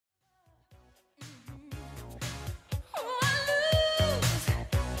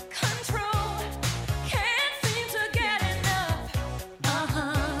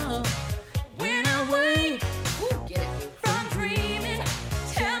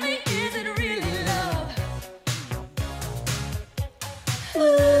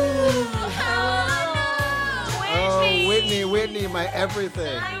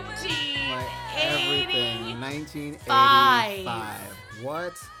everything. 1985. 1985.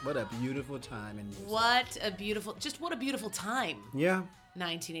 What a beautiful time in music. What a beautiful time. Yeah.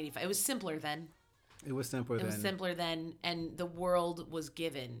 1985. It was simpler then. It was simpler then. And the world was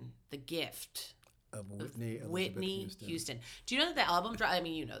given the gift of Whitney Houston. Do you know that the album dropped? I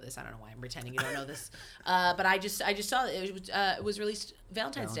mean, you know this. I don't know why I'm pretending you don't know this. But I just saw that it was released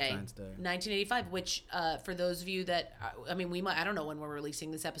Valentine's Day, 1985. Which for those of you that I don't know when we're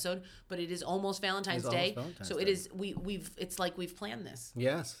releasing this episode, but it is almost Valentine's Day. So it is. It's like we've planned this.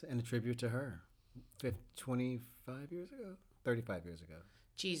 Yes, and a tribute to her. 25 years ago, 35 years ago.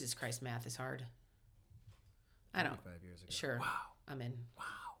 Jesus Christ, math is hard. I don't. 35 years ago. Sure. Wow. I'm in. Wow.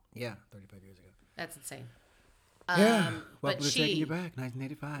 Yeah, 35 years ago. That's insane. Yeah. Welcome to Taking You Back,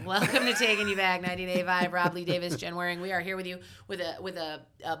 1985. Welcome to Taking You Back, 1985. Rob Lee Davis, Jen Waring. We are here with you with a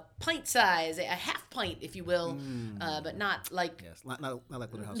pint size, a half pint, if you will, but not like not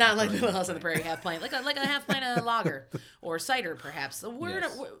like Little House. Not like Little House on the Prairie half pint, like a half pint of lager or cider, perhaps.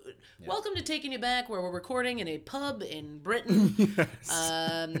 Welcome to Taking You Back, where we're recording in a pub in Britain,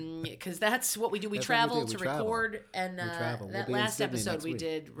 because that's what we do. We travel to record, and that last episode we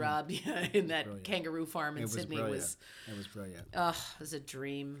did, Rob, in that kangaroo farm in Sydney was. It was brilliant. Oh, it was a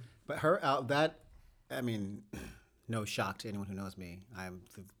dream. But no shock to anyone who knows me.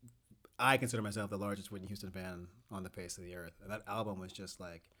 I consider myself the largest Whitney Houston fan on the face of the earth. And that album was just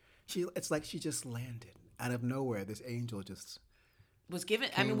like, it's like she just landed out of nowhere. This angel just was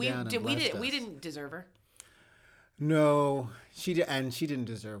given. I mean, we didn't deserve her. No, she didn't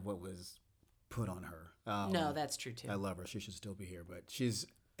deserve what was put on her. No, that's true too. I love her. She should still be here, but she's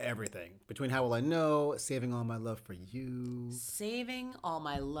everything. Between How Will I Know, Saving All My Love for You. Saving All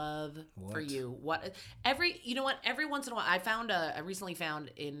My Love for You. Every once in a while, I recently found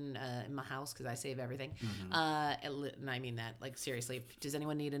in my house, because I save everything. Mm-hmm. And I mean that, like, seriously. Does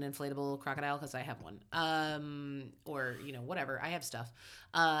anyone need an inflatable crocodile? Because I have one. Or, whatever. I have stuff.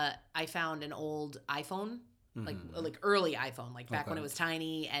 I found an old iPhone. Like early iPhone, like back when it was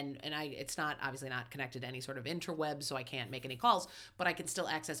tiny, and it's obviously not connected to any sort of interweb, so I can't make any calls, but I can still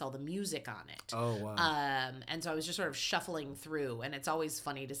access all the music on it. Oh, wow. And so I was just sort of shuffling through, and it's always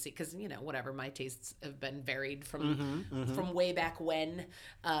funny to see, because, whatever, my tastes have been varied from way back when,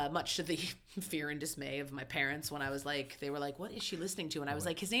 much to the fear and dismay of my parents when I was like, they were like, what is she listening to? And I was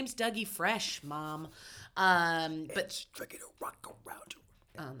like, his name's Dougie Fresh, Mom. But it's tricky to rock around you.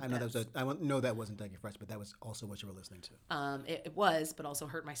 I know that wasn't Dougie Fresh, but that was also what you were listening to. It was, but also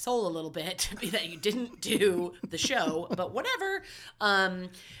hurt my soul a little bit to be that you didn't do the show, but whatever.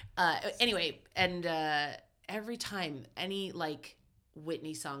 Anyway, and every time any like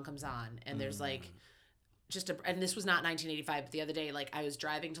Whitney song comes on, and there's like and this was not 1985, but the other day, like, I was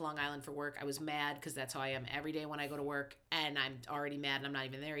driving to Long Island for work. I was mad because that's how I am every day when I go to work, and I'm already mad and I'm not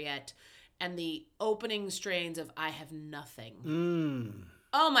even there yet. And the opening strains of I Have Nothing.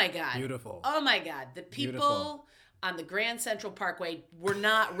 Oh my God. Beautiful. Oh my God. The people on the Grand Central Parkway were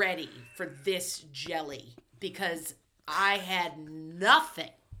not ready for this jelly, because I had nothing.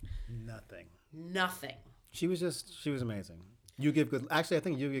 Nothing. She was amazing. You Give Good, actually, I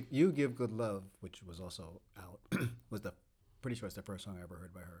think You Give Good Love, which was also out, was pretty sure it's the first song I ever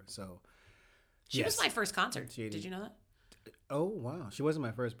heard by her. So she was my first concert. Did you know that? Oh, wow. She wasn't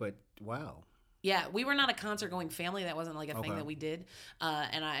my first, but wow. Yeah, we were not a concert-going family. That wasn't like a thing that we did.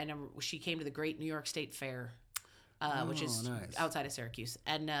 And she came to the Great New York State Fair, which is outside of Syracuse,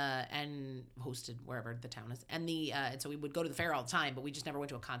 and hosted wherever the town is. And and so we would go to the fair all the time, but we just never went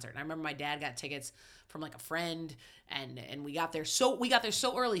to a concert. And I remember my dad got tickets from like a friend, and we got there so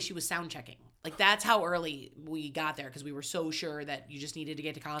early. She was sound checking. Like, that's how early we got there, because we were so sure that you just needed to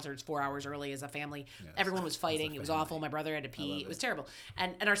get to concerts 4 hours early as a family. Yes, everyone was fighting. It was awful. My brother had to pee. It was terrible.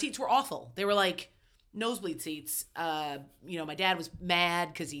 And our seats were awful. They were like nosebleed seats. My dad was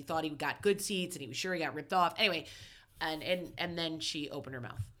mad because he thought he got good seats, and he was sure he got ripped off. Anyway, and then she opened her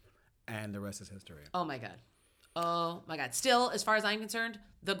mouth. And the rest is history. Oh, my God. Still, as far as I'm concerned,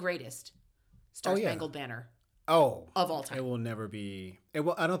 the greatest Star Spangled Banner. Oh, of all time. It will never be.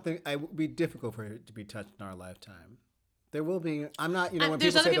 I don't think it would be difficult for it to be touched in our lifetime. There will be. I'm not. When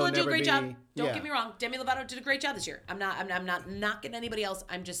there's other people that do a great job. Don't get me wrong. Demi Lovato did a great job this year. I'm not knocking anybody else.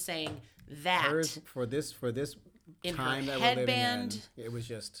 I'm just saying that hers for this in time her that headband, we're living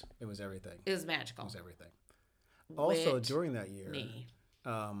in, it was everything. It was magical. It was everything. Also, during that year,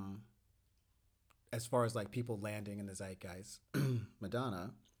 as far as like people landing in the zeitgeist,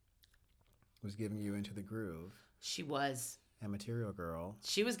 Madonna was giving you Into the Groove. She was. And Material Girl.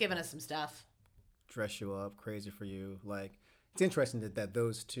 She was giving us some stuff. Dress You Up, Crazy for You. Like, it's interesting that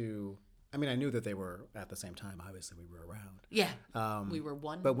those two I mean, I knew that they were at the same time. Obviously, we were around. Yeah, we were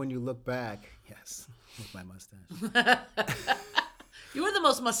one. But when you look back, yes, with my mustache. You were the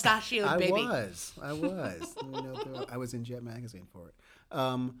most mustachioed baby. I was. I was in Jet Magazine for it.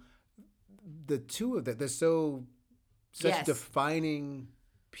 The two of them, they're such defining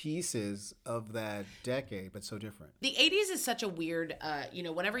pieces of that decade, but so different. The 80s is such a weird,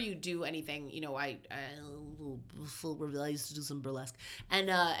 whenever you do anything, I used to do some burlesque, and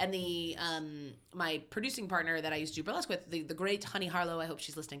the my producing partner that I used to do burlesque with, the great Honey Harlow, I hope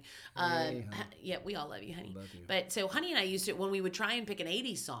she's listening. Yeah, we all love you, honey. Love you. But so Honey and I used to, when we would try and pick an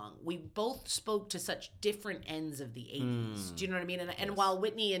 80s song, we both spoke to such different ends of the 80s. Do you know what I mean? And while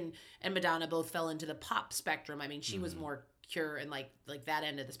Whitney and Madonna both fell into the pop spectrum, I mean, she was more Cure and like that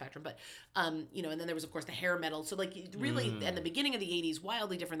end of the spectrum, but and then there was of course the hair metal, so like really and the beginning of the 80s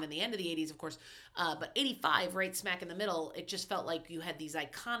wildly different than the end of the 80s, of course, but 85 right smack in the middle, it just felt like you had these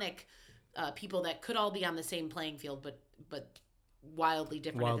iconic people that could all be on the same playing field, but wildly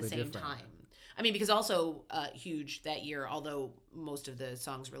different at the same time. I mean, because also huge that year, although most of the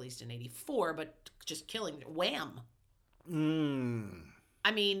songs released in 84, but just killing Wham.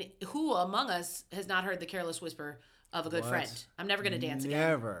 I mean, who among us has not heard the Careless Whisper of a Good Friend? I'm never gonna dance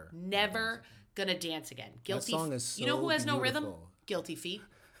again. Never gonna dance again. Guilty. That song is so who has beautiful. No rhythm? Guilty Feet.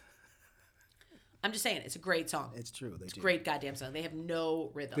 I'm just saying, it's a great song. It's true. It's a great goddamn song. They have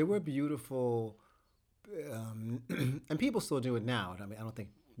no rhythm. They were beautiful, and people still do it now. I mean, I don't think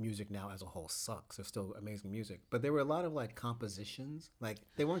music now as a whole sucks. There's still amazing music, but there were a lot of like compositions. Like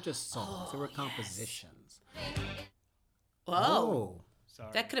they weren't just songs; they were compositions. Whoa. Sorry.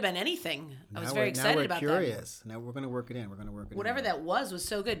 That could have been anything. I was very excited about that. Now we're curious. Now we're going to work it in. Whatever that was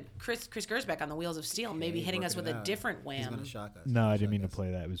so good. Chris Gersbeck on the Wheels of Steel, maybe hitting us with a different Wham. He's going to shock us. No, I didn't mean to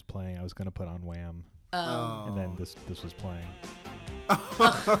play that. It was playing. I was going to put on Wham. And then this was playing.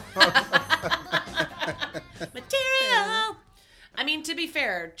 Material. I mean, to be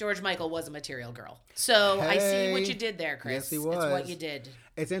fair, George Michael was a material girl. So I see what you did there, Chris. Yes, he was. It's what you did.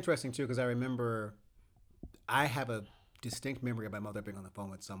 It's interesting, too, because I remember I have a distinct memory of my mother being on the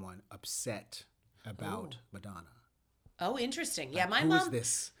phone with someone upset about Madonna. Oh, interesting. Yeah, my mom. Who is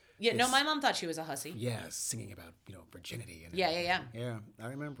this? Yeah, no, my mom thought she was a hussy. Yes, singing about virginity. And Yeah, I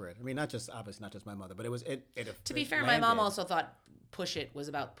remember it. I mean, not just my mother, but it was it. To be fair, my mom also thought Push It was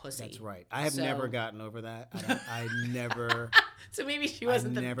about pussy. That's right. I have never gotten over that. I never. So maybe she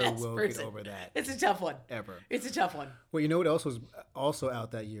wasn't the best person. I never will get over that. It's a tough one. Ever. It's a tough one. Well, you know what else was also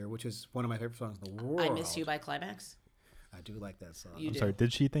out that year, which is one of my favorite songs in the world. I Miss You by Climax. I do like that song. I'm sorry.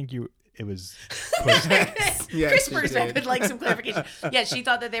 Did she think it was pussy? Yes, Chris would like some clarification. Yeah, she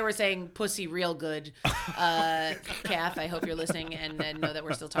thought that they were saying pussy real good. Kath, I hope you're listening and know that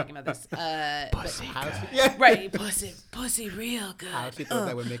we're still talking about this. Pussy. Right. Pussy real good. How she thought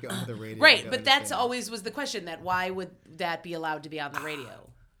that would make it on the radio. Right, but that's always was the question, that why would that be allowed to be on the radio?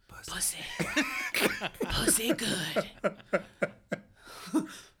 Pussy. Pussy good.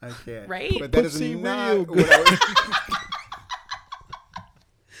 I can't. Right? But that pussy is not real what I was...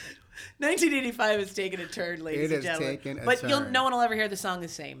 1985 has taken a turn, ladies and gentlemen. But no one will ever hear the song the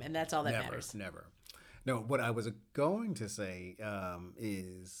same, and that's all that matters. Never. No, what I was going to say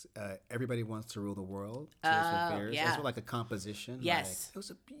is Everybody Wants to Rule the World. Yeah. It's like a composition. Yes. It was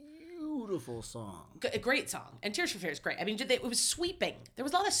a beautiful song. A great song. And Tears for Fears is great. I mean, it was sweeping. There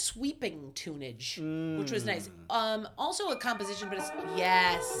was a lot of sweeping tunage, which was nice. Also a composition, but it's...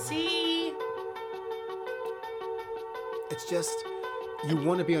 Yes. See? It's just... You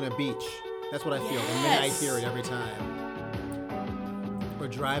want to be on a beach. That's what I feel. The minute I hear it every time. Or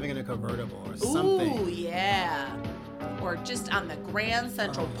driving in a convertible or something. Ooh, yeah. Or just on the Grand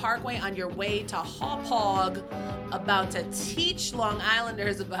Central Parkway on your way to Hop Hog, about to teach Long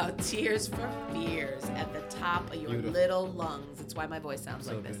Islanders about Tears for Fears at the top of your little lungs. That's why my voice sounds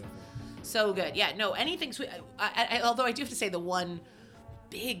like this. Beautiful. So good. Yeah, no, anything sweet. Although I do have to say the one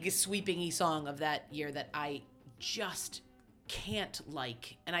big sweeping-y song of that year that I just can't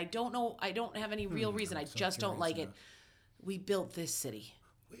like, and I don't have any real reason, I just don't like it. We Built This City.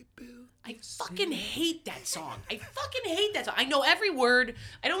 I fucking hate that song. I know every word.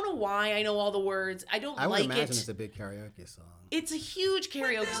 I don't know why I know all the words. I would imagine it's a big karaoke song. It's a huge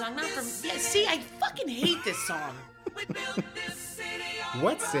karaoke song. Not from... Yeah, see, I fucking hate this song.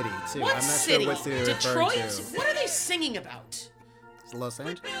 What city, too? What I'm not city? Sure what city they're Detroit? referring to. What are they singing about? It's Los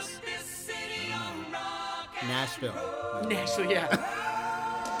Angeles? Nashville, yeah.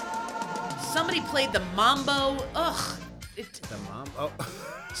 Somebody played the mambo. Ugh. The mambo?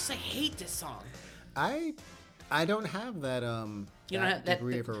 Just, I hate this song. I don't have that you don't have that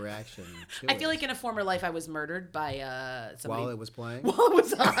degree of a reaction to I feel like in a former life I was murdered by somebody. While it was playing? While it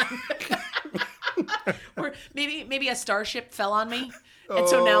was on. Or maybe a starship fell on me, and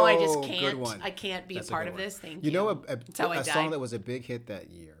so now I just can't. Good one. I can't be That's a part good of one. this. Thank You you. know, a song that was a big hit that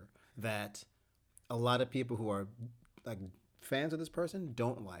year that a lot of people who are like fans of this person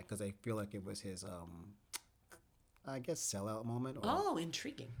don't like because they feel like it was his, I guess, sellout moment. Oh,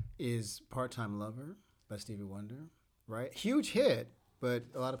 intriguing. Is Part-Time Lover by Stevie Wonder, right? Huge hit. But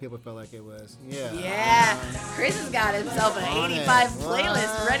a lot of people felt like it was, Yeah. Chris has got himself an 85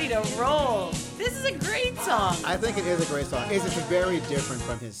 playlist ready to roll. This is a great song. I think it is a great song. It's very different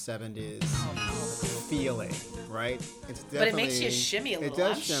from his 70s feeling, right? It's definitely, but it makes you shimmy a little. It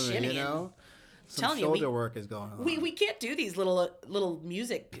does shimmy, you know? Some shoulder work is going on. We can't do these little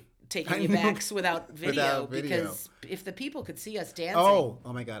music taking you backs without video, because if the people could see us dancing. Oh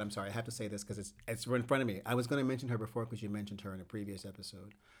my God! I'm sorry. I have to say this because it's right in front of me. I was going to mention her before because you mentioned her in a previous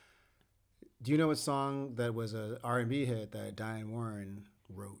episode. Do you know a song that was a R&B hit that Diane Warren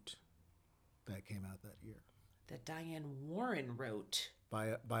wrote that came out that year? That Diane Warren wrote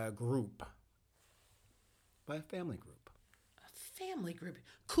by a group, by a family group. A family group.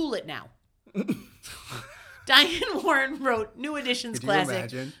 Cool It Now. Diane Warren wrote New Edition's classic.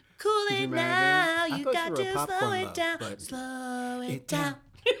 Could you imagine? Cool it now, you got to slow it down. But slow it down.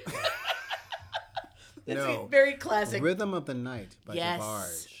 No. Very classic. Rhythm of the Night by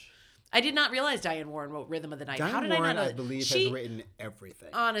DeBarge. I did not realize Diane Warren wrote Rhythm of the Night. Diane How did Warren, I not know that? I believe, has written everything.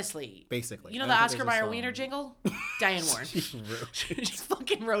 Honestly. Basically. You know the Oscar Mayer Wiener jingle? Diane Warren. She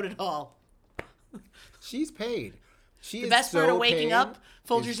fucking wrote it all. She's paid. She the is best part of waking paid up,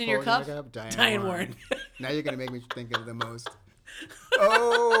 Folgers in your cup, Diane Warren. Now you're going to make me think of the most.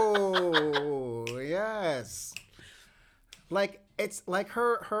 Oh, yes. Like, it's like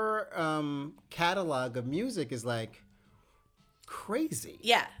her catalog of music is like crazy.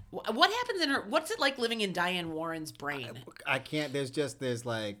 Yeah. What happens in her, what's it like living in Diane Warren's brain? I can't, there's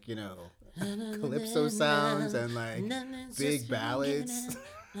like, you know, calypso sounds and like big ballads.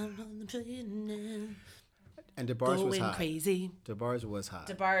 And DeBarge was hot. Crazy. DeBarge was hot.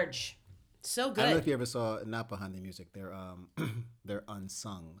 DeBarge. So good. I don't know if you ever saw, not Behind the Music, their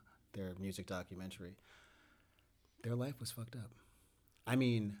Unsung, their music documentary. Their life was fucked up. I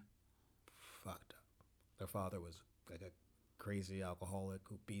mean, fucked up. Their father was like a crazy alcoholic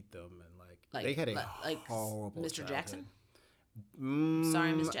who beat them, and like they had a horrible Mr. childhood. Jackson?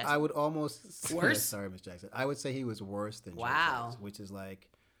 Sorry, Miss Jackson. I would almost worse. Sorry, Miss Jackson. I would say he was worse than wow, which is like,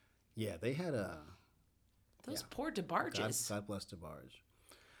 yeah, they had a those poor DeBarges. God bless DeBarge.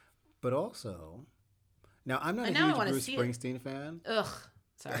 But also, now I'm not a huge Bruce Springsteen fan. Ugh,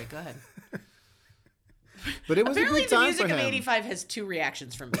 sorry. Go ahead. But it was apparently a good time the music for him. of '85 has two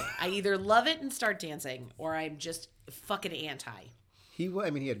reactions from me. I either love it and start dancing, or I'm just fucking anti. He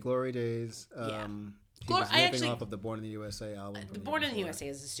had Glory Days. Yeah. He was living off of the Born in the USA album. Born in the USA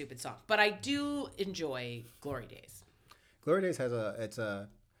is a stupid song, but I do enjoy Glory Days. Glory Days has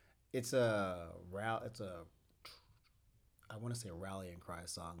I want to say a rallying cry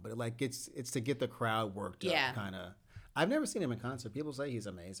song, but it's to get the crowd worked up, kind of. I've never seen him in concert. People say he's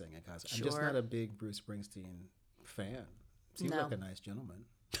amazing in concert. Sure. I'm just not a big Bruce Springsteen fan. Seems like a nice gentleman.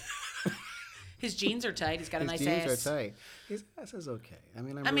 His jeans are tight. He's got a nice ass. His jeans are tight. His ass is okay. I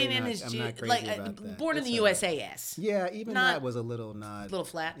mean, I'm not crazy about that. Born in the USA ass. Yeah, even that was a little flat. A little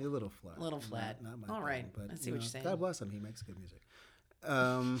flat. A little flat. Not my all right. thing, but, I see what you're saying. God bless him. He makes good music.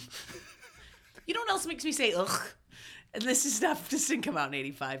 You know what else makes me say ugh? And this is stuff just didn't come out in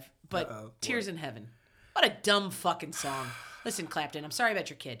 '85, but Tears in Heaven. What a dumb fucking song. Listen, Clapton, I'm sorry about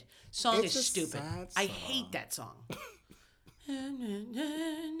your kid. Song is stupid. I hate that song.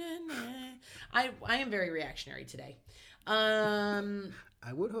 I am very reactionary today. I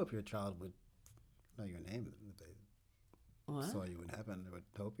would hope your child would know your name if they saw you in heaven. I would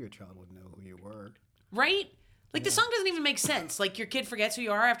hope your child would know who you were. Right? Like, the song doesn't even make sense. Like, your kid forgets who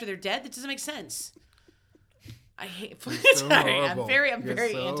you are after they're dead. That doesn't make sense. I hate. Sorry, I'm very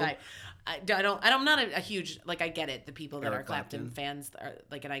anti. I'm not a huge, like, I get it. The people that Eric are Clapton fans are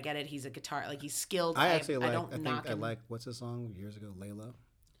like, and I get it. He's a guitar, like, he's skilled. I like what's the song years ago? Layla.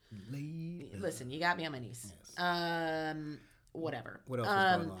 Listen, you got me on my knees. Yes. Whatever. What else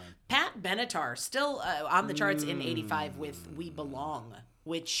was going on? Pat Benatar still on the charts in '85 with "We Belong,"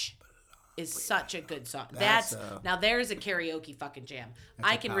 which is such a good song. Now there's a karaoke fucking jam.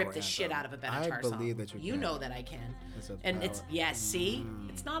 I can rip the shit out of a Benatar song. I believe that you know that I can. And it's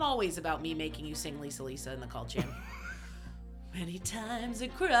it's not always about me making you sing Lisa Lisa in the call jam. Many times I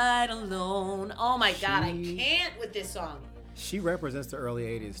cried alone. Oh my God, I can't with this song. She represents the early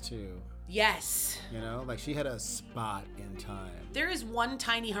 '80s too. Yes. You know, like she had a spot in time. There is one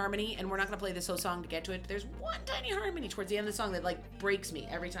tiny harmony, and we're not going to play this whole song to get to it, but there's one tiny harmony towards the end of the song that, like, breaks me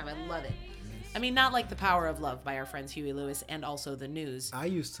every time. I love it. I mean, not like The Power of Love by our friends Huey Lewis and also The News. I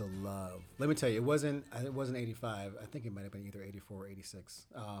used to love. Let me tell you, it wasn't 85. I think it might have been either 84 or 86.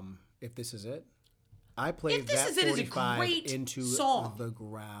 If This Is It. I played that 45 into song. the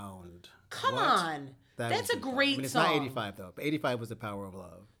ground. Come on. That's a great it's song. Not 85 though. But 85 was The Power of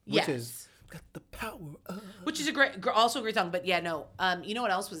Love, which is got the power of. Which is also a great song. But yeah, no. You know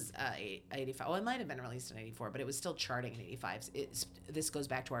what else was 85? Well, it might have been released in 84, but it was still charting in 85. This goes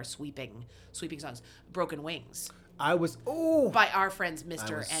back to our sweeping songs. Broken Wings. By our friends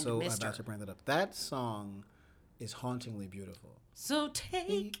Mr. and Mr. I was about to bring that up. That song is hauntingly beautiful. So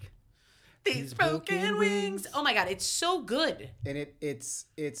take these broken wings. Oh my God, it's so good. And it's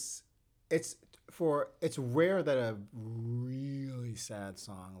rare that a really sad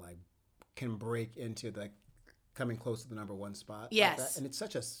song like can break into the coming close to the number one spot. Yes. Like that. And it's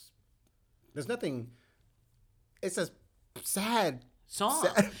such a there's nothing. It's a sad song.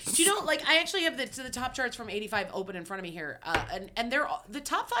 Do you know? Like I actually have the top charts from 85 open in front of me here, and they're the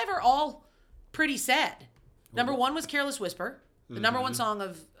top 5 are all pretty sad. Number 1 was Careless Whisper. The number 1 song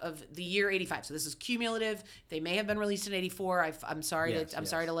of the year 85. So this is cumulative. They may have been released in 84. I'm sorry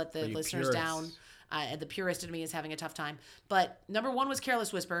to let the listeners down. The purist in me is having a tough time. But number 1 was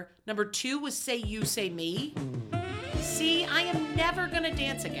Careless Whisper. Number 2 was Say You, Say Me. See, I am never gonna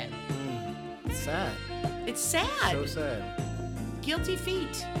dance again. It's sad. It's sad. So sad. Guilty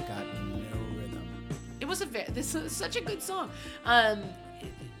Feet. Got no rhythm. It was this is such a good song.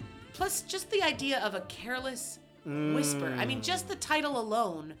 Plus, just the idea of a careless whisper. I mean, just the title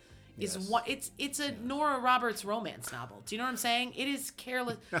alone is what it's a Nora Roberts romance novel. Do you know what I'm saying? It is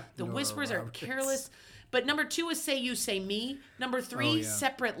careless. The whispers are careless. But number 2 is Say You, Say Me. Number 3,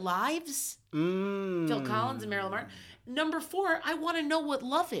 Separate Lives. Phil Collins and Marilyn Martin. Number 4, I Want to Know What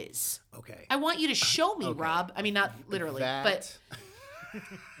Love Is. Okay. I want you to show me, Rob. I mean, not literally, but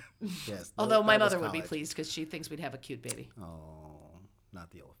yes. Although my mother would be pleased because she thinks we'd have a cute baby. Oh, not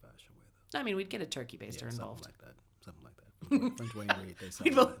the old-fashioned way though. I mean, we'd get a turkey baster involved. Something like that. From Dwayne Reed, they say.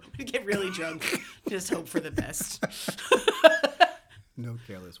 We'd get really drunk. Just hope for the best. No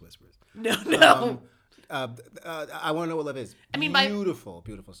careless whispers. No. I Want to Know What Love Is. I mean, beautiful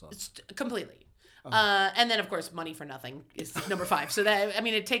song. Completely. And then, of course, Money for Nothing is number 5. So that, I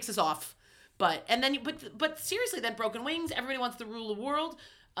mean, it takes us off. But seriously, then Broken Wings, Everybody Wants to Rule the World,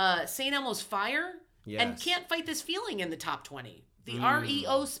 St. Elmo's Fire, and Can't Fight This Feeling in the top 20. The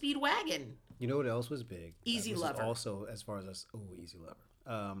REO Speedwagon. You know what else was big? Easy Lover. Also, as far as us, Easy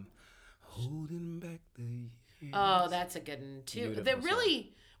Lover. Holding Back the Years. Oh, that's a good one too. That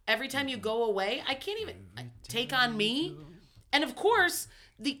really, every time you go away, I can't even Take On Me. And of course,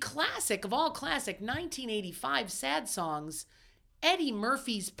 the classic of all classic 1985 sad songs, Eddie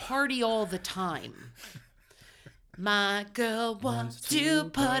Murphy's Party All the Time. My girl wants to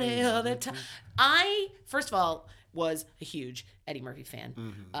party all the time. I, first of all, was a huge Eddie Murphy fan.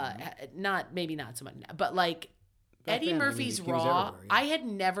 Maybe not so much, but like Eddie Murphy's Raw, I had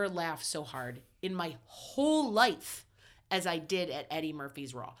never laughed so hard in my whole life as I did at Eddie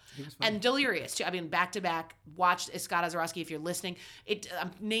Murphy's Raw. And Delirious, too. I mean, back-to-back, watched Scott Ozorowski, if you're listening.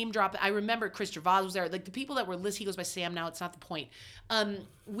 Name drop. I remember Chris Gervais was there. Like, the people that were listening, he goes by Sam now, it's not the point.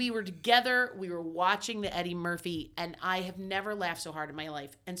 We were together, we were watching the Eddie Murphy, and I have never laughed so hard in my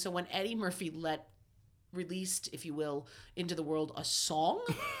life. And so when Eddie Murphy released, if you will, into the world a song,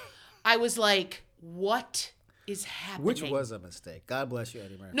 I was like, what is happening? Which was a mistake. God bless you,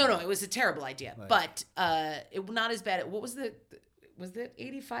 Eddie Murphy. No, it was a terrible idea. Right. But it not as bad. What was that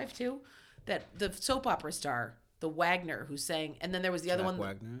 85 too? That the soap opera star, the Wagner, who sang, and then there was the other one.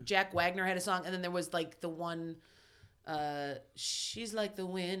 Wagner. Jack Wagner had a song, and then there was like the one, She's Like the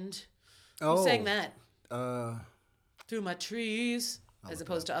Wind. Who sang that? Through My Trees, as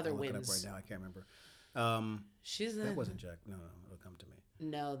opposed to Other Winds. Right now, I can't remember. That wasn't Jack. No, it'll come to me.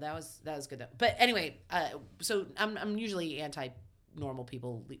 No, that was good though. But anyway, so I'm usually anti normal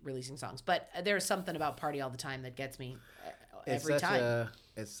people releasing songs, but there's something about Party All the Time that gets me every time.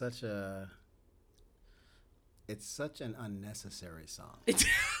 It's such an unnecessary song.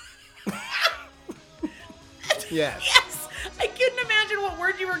 Yes. Yes. I couldn't imagine what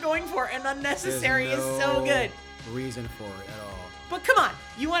word you were going for, and unnecessary is so good. Reason for it at all. But come on,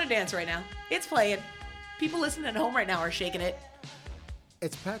 you want to dance right now? It's playing. People listening at home right now are shaking it.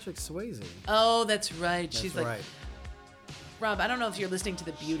 It's Patrick Swayze. Oh, that's right. She's like, right. Rob, I don't know if you're listening to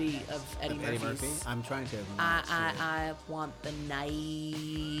the beauty of Eddie Murphy. I'm trying to. I want the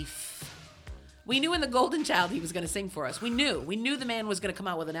knife. We knew in The Golden Child he was going to sing for us. We knew the man was going to come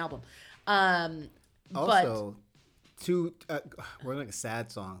out with an album. Also, we're like a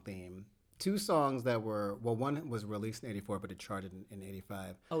sad song theme. 2 songs that were, one was released in 84, but it charted in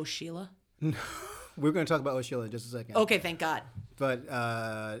 85. Oh, Sheila? We're going to talk about Oshila in just a second. Okay, thank God. But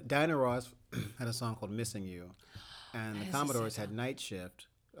Diana Ross had a song called "Missing You," and the Commodores had "Night Shift."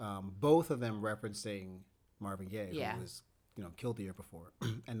 Both of them referencing Marvin Gaye, who was killed the year before,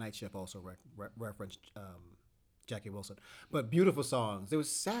 and "Night Shift" also referenced Jackie Wilson. But beautiful songs. There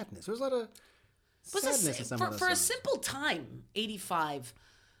was sadness. There was a lot of sadness in some of those for songs. a simple time, 85.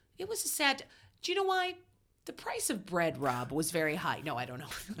 It was a sad. Do you know why? The price of bread, Rob, was very high. No, I don't know.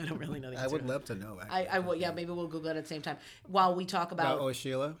 I don't really know the answer. I would love to know. I will. Yeah, maybe we'll Google it at the same time while we talk about Oh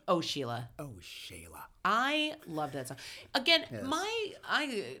Sheila. Oh Sheila. Oh Sheila. I love that song. Again,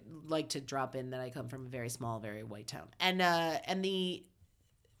 I like to drop in that I come from a very small, very white town, and the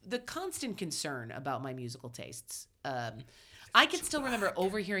constant concern about my musical tastes. I can still remember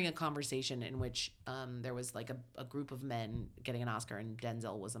overhearing a conversation in which there was like a group of men getting an Oscar, and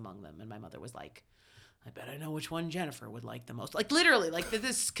Denzel was among them, and my mother was like, I bet I know which one Jennifer would like the most. Like literally, like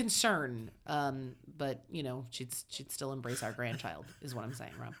this concern. But she'd still embrace our grandchild, is what I'm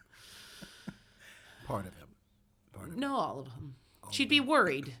saying, Rob. Part of him. No, all of them. She'd be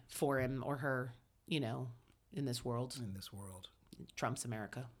worried for him or her, in this world. In this world. Trump's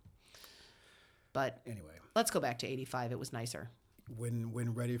America. But anyway, let's go back to 85. It was nicer.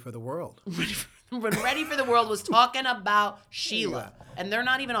 When Ready for the World. When Ready for the World was talking about Sheila. And they're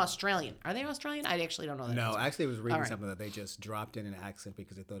not even Australian. Are they Australian? I actually don't know that. No, actually I was reading something that they just dropped in an accent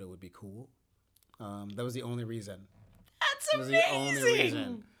because they thought it would be cool. That was the only reason. That's amazing. That was the only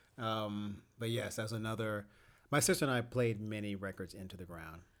reason. But yes, that's another. My sister and I played many records into the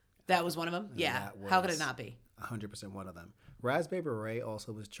ground. That was one of them? Yeah. How could it not be? 100% one of them. Raspberry Beret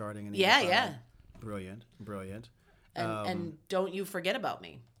also was charting in 85. Yeah. Brilliant. And Don't You Forget About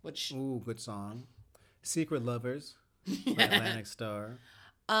Me, which... Ooh, good song. Secret Lovers by Atlantic Star.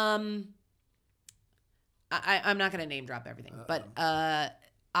 I'm not going to name drop everything, but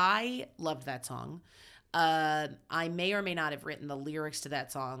I loved that song. I may or may not have written the lyrics to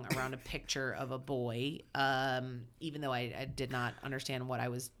that song around a picture of a boy, even though I did not understand what I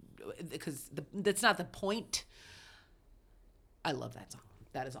was... Because that's not the point. I love that song.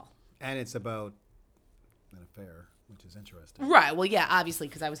 That is all. And it's about an affair, which is interesting. Right. Well, yeah, obviously,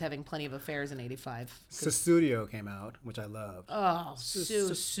 because I was having plenty of affairs in 85. Sussudio came out, which I loved. Oh,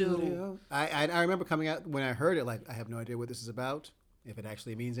 Sussudio. I remember coming out, when I heard it, like, I have no idea what this is about, if it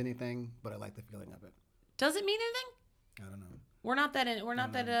actually means anything, but I like the feeling of it. Does it mean anything? I don't know. We're not that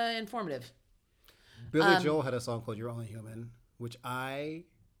informative. Billy Joel had a song called You're Only Human, which I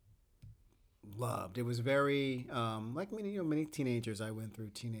loved. It was very, like many teenagers, I went through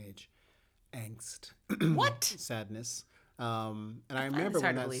teenage angst. What? Sadness. And I remember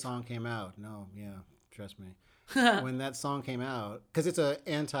when that song came out. No, yeah, trust me. When that song came out, because it's an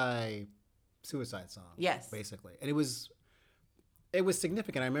anti-suicide song. Yes. Basically. And it was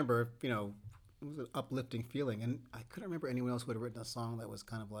significant. I remember, it was an uplifting feeling. And I couldn't remember anyone else who had written a song that was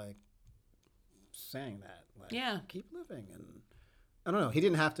kind of like saying that. Like, yeah. Keep living. And I don't know. He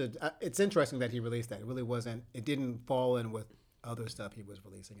didn't have to. It's interesting that he released that. It really wasn't. It didn't fall in with other stuff he was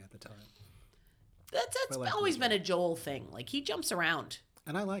releasing at the time. That's always been a Joel thing. Like, he jumps around.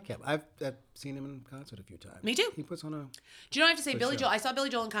 And I like him. I've seen him in concert a few times. Me too. He puts on a... Do you know what I have to say? Billy Joel. I saw Billy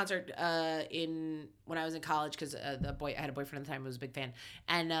Joel in concert when I was in college because I had a boyfriend at the time who was a big fan.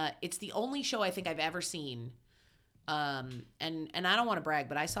 And it's the only show I think I've ever seen. And I don't want to brag,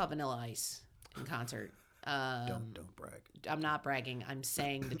 but I saw Vanilla Ice in concert. Don't brag. I'm not bragging. I'm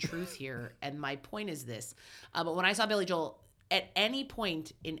saying the truth here. And my point is this. But when I saw Billy Joel, at any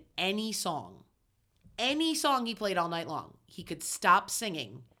point in any song he played all night long, he could stop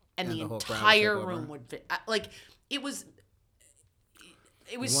singing and the entire room would fit. It was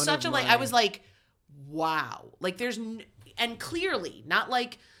such a I was like, wow. Like there's and clearly not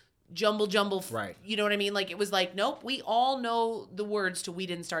like jumble right. You know what I mean? Like it was like, nope, we all know the words to We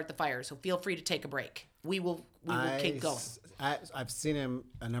Didn't Start the Fire, so feel free to take a break. We will keep going. I've seen him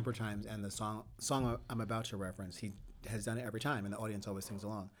a number of times, and the song I'm about to reference, he has done it every time, and the audience always sings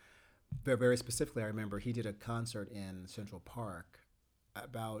along. But very specifically, I remember he did a concert in Central Park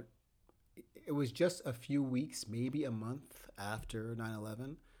it was just a few weeks, maybe a month after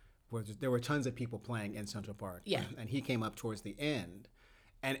 9/11, where there were tons of people playing in Central Park. Yeah. And he came up towards the end,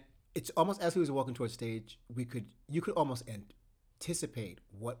 and it's almost as he was walking towards stage, you could almost anticipate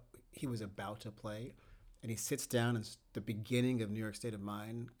what he was about to play. And he sits down, and the beginning of New York State of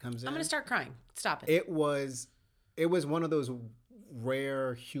Mind comes in. I'm going to start crying. Stop it. It was one of those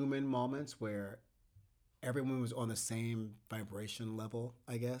rare human moments where everyone was on the same vibration level,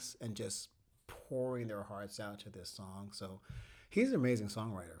 I guess, and just pouring their hearts out to this song. So he's an amazing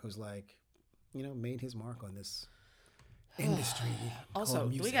songwriter who's made his mark on this industry. Also,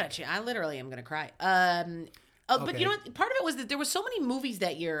 we got to. I literally am gonna cry. Okay. But you know what? Part of it was that there were so many movies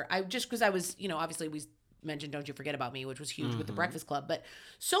that year. Because I was, obviously we mentioned "Don't You Forget About Me," which was huge with The Breakfast Club. But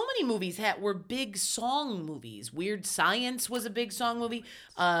so many movies were big song movies. Weird Science was a big song movie.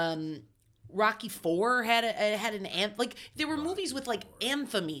 Rocky IV had an anthem. Like there were movies with like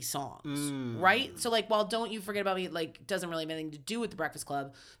anthem-y songs, right? So like while "Don't You Forget About Me" like doesn't really have anything to do with The Breakfast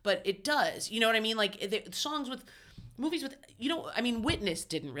Club, but it does. You know what I mean? Like songs with movies with Witness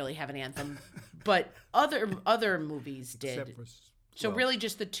didn't really have an anthem, but other movies did. So really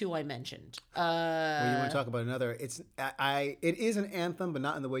just the two I mentioned. Well, you want to talk about another? It is an anthem, but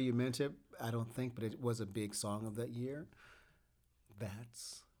not in the way you meant it. I don't think, but it was a big song of that year.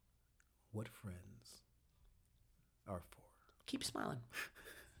 That's what friends are for. Keep smiling.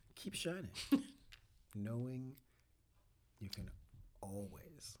 Keep shining. Knowing you can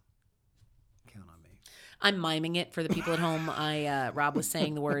always count on me. I'm miming it for the people at home. Rob was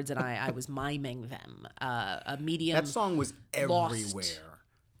saying the words and I was miming them. A medium. That song was everywhere. Lost.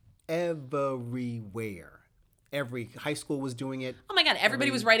 Everywhere. Every high school was doing it. Oh my God!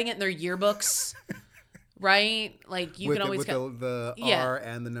 Everybody was writing it in their yearbooks, right? Like you can always go the R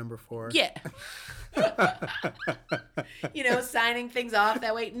and the number 4. Yeah. Signing things off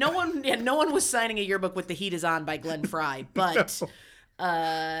that way. No one was signing a yearbook with "The Heat Is On" by Glenn Frey, but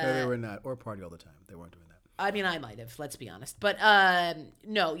no, they were not. Or "Party All the Time." They weren't doing that. I mean, I might have. Let's be honest, but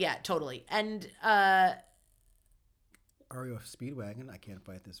no, yeah, totally. And REO Speedwagon. I can't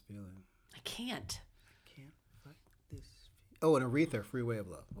fight this feeling. I can't fight this. Oh, and Aretha, "Freeway of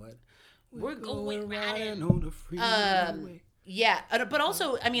Love." What? We're going riding on the freeway. Yeah, but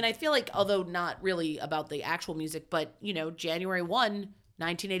also, I mean, I feel like, although not really about the actual music, but, January 1,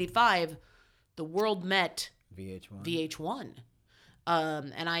 1985, the world met VH1.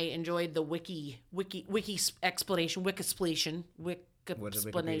 And I enjoyed the wiki explanation.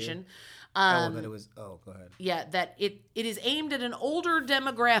 That it was, go ahead. Yeah, that it is aimed at an older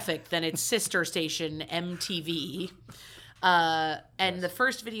demographic than its sister station, MTV. And the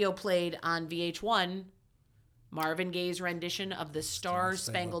first video played on VH1, Marvin Gaye's rendition of the Star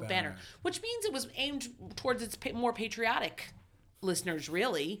Spangled Banner, which means it was aimed towards its more patriotic listeners,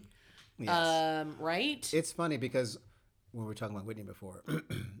 really. Yes. Right? It's funny because when we were talking about Whitney before,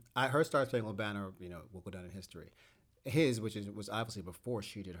 her Star Spangled Banner, will go down in history. His, which was obviously before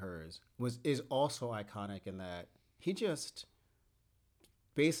she did hers, is also iconic in that he just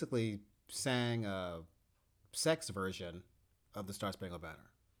basically sang a sex version of the Star Spangled Banner.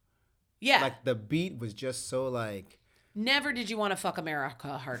 Yeah. Like the beat was just so like. Never did you want to fuck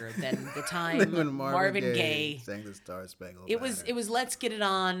America harder than the time when Marvin Gaye sang the Star Spangled Banner. It was Let's Get It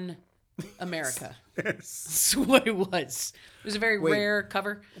On America. That's what it was. It was a very rare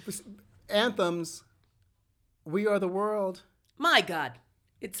cover. Anthems. We Are the World. My God.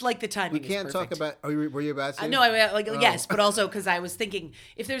 It's like the timing. We can't is talk about. Were you about to? No, yes, but also because I was thinking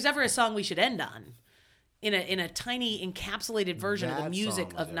if there's ever a song we should end on, in a tiny encapsulated version of the music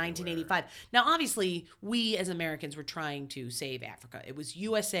of 1985. Now, obviously, we as Americans were trying to save Africa. It was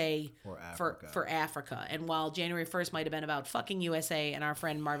USA for Africa. And while January 1st might have been about fucking USA and our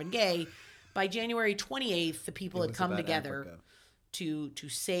friend Marvin Gaye, by January 28th, the people had come together to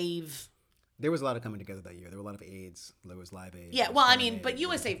save. There was a lot of coming together that year. There were a lot of AIDS. There was Live Aid. Yeah, well, but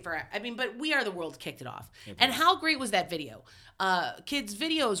USA but We Are the World kicked it off. And how great was that video? Kids'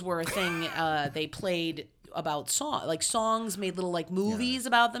 videos were a thing. They played about songs, made little movies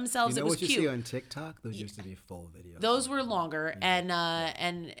about themselves. It was cute. You see on TikTok? Those used to be full videos. Those were longer, and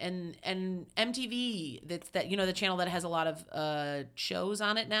MTV. That's the channel that has a lot of shows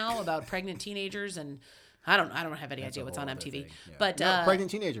on it now about pregnant teenagers and. I don't have any idea what's on MTV, but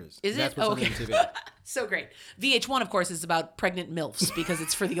pregnant teenagers. Is it? That's what's on MTV. So great. VH1, of course, is about pregnant MILFs because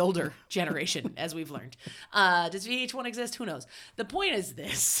it's for the older generation, as we've learned. Does VH1 exist? Who knows? The point is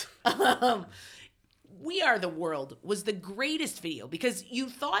this: "We Are the World" was the greatest video because you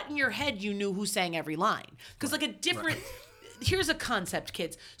thought in your head you knew who sang every line because Here's a concept,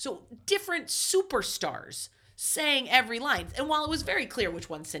 kids. So different superstars sang every line. And while it was very clear which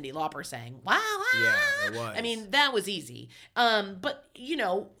one Cyndi Lauper sang, wow, yeah, it was. I mean, that was easy. But,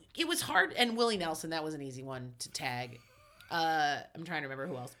 it was hard. And Willie Nelson, that was an easy one to tag. I'm trying to remember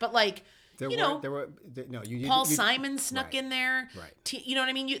who else. But, Paul Simon snuck in there. Right. You know what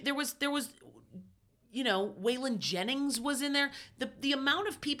I mean? There was Waylon Jennings was in there. The amount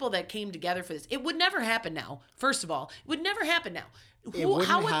of people that came together for this, it would never happen now. First of all, it would never happen now.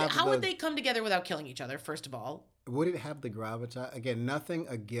 How would they come together without killing each other? First of all, would it have the gravitas? Again, nothing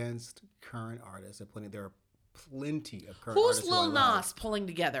against current artists. There are plenty of current artists. Who's Lil Nas pulling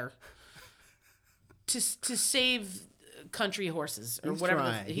together to save country horses or He's whatever.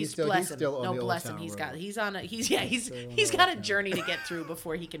 trying. He's Still bless him. on No, the bless Old him. Town He's Road. he's got a journey to get through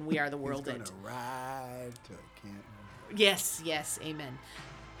before he can We Are the World He's it. gonna ride till he can't. Yes, yes, amen.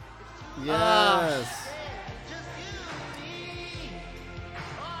 Yes.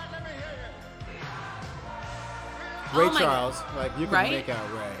 Ray my Charles, like you can Right? make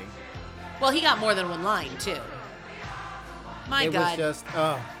out Ray. Well, he got more than one line too. My It God, was just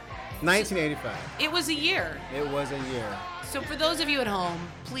 1985. it was a year. It was a year. So for those of you at home,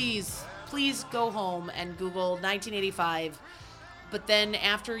 please go home and Google 1985. But then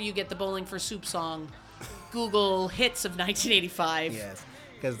after you get the Bowling for Soup song, Google hits of 1985. Yes,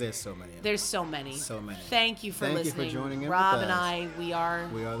 because there's so many. There's so many. So many. Thank you for Thank you listening. for joining in Rob with and us. I, we are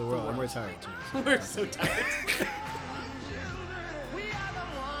the world. I'm retired too. We're so tired.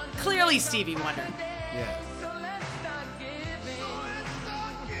 Clearly Stevie Wonder. Yes.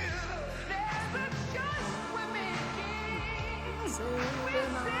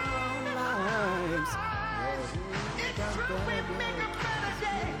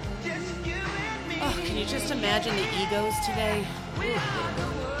 Oh, can you just imagine the egos today?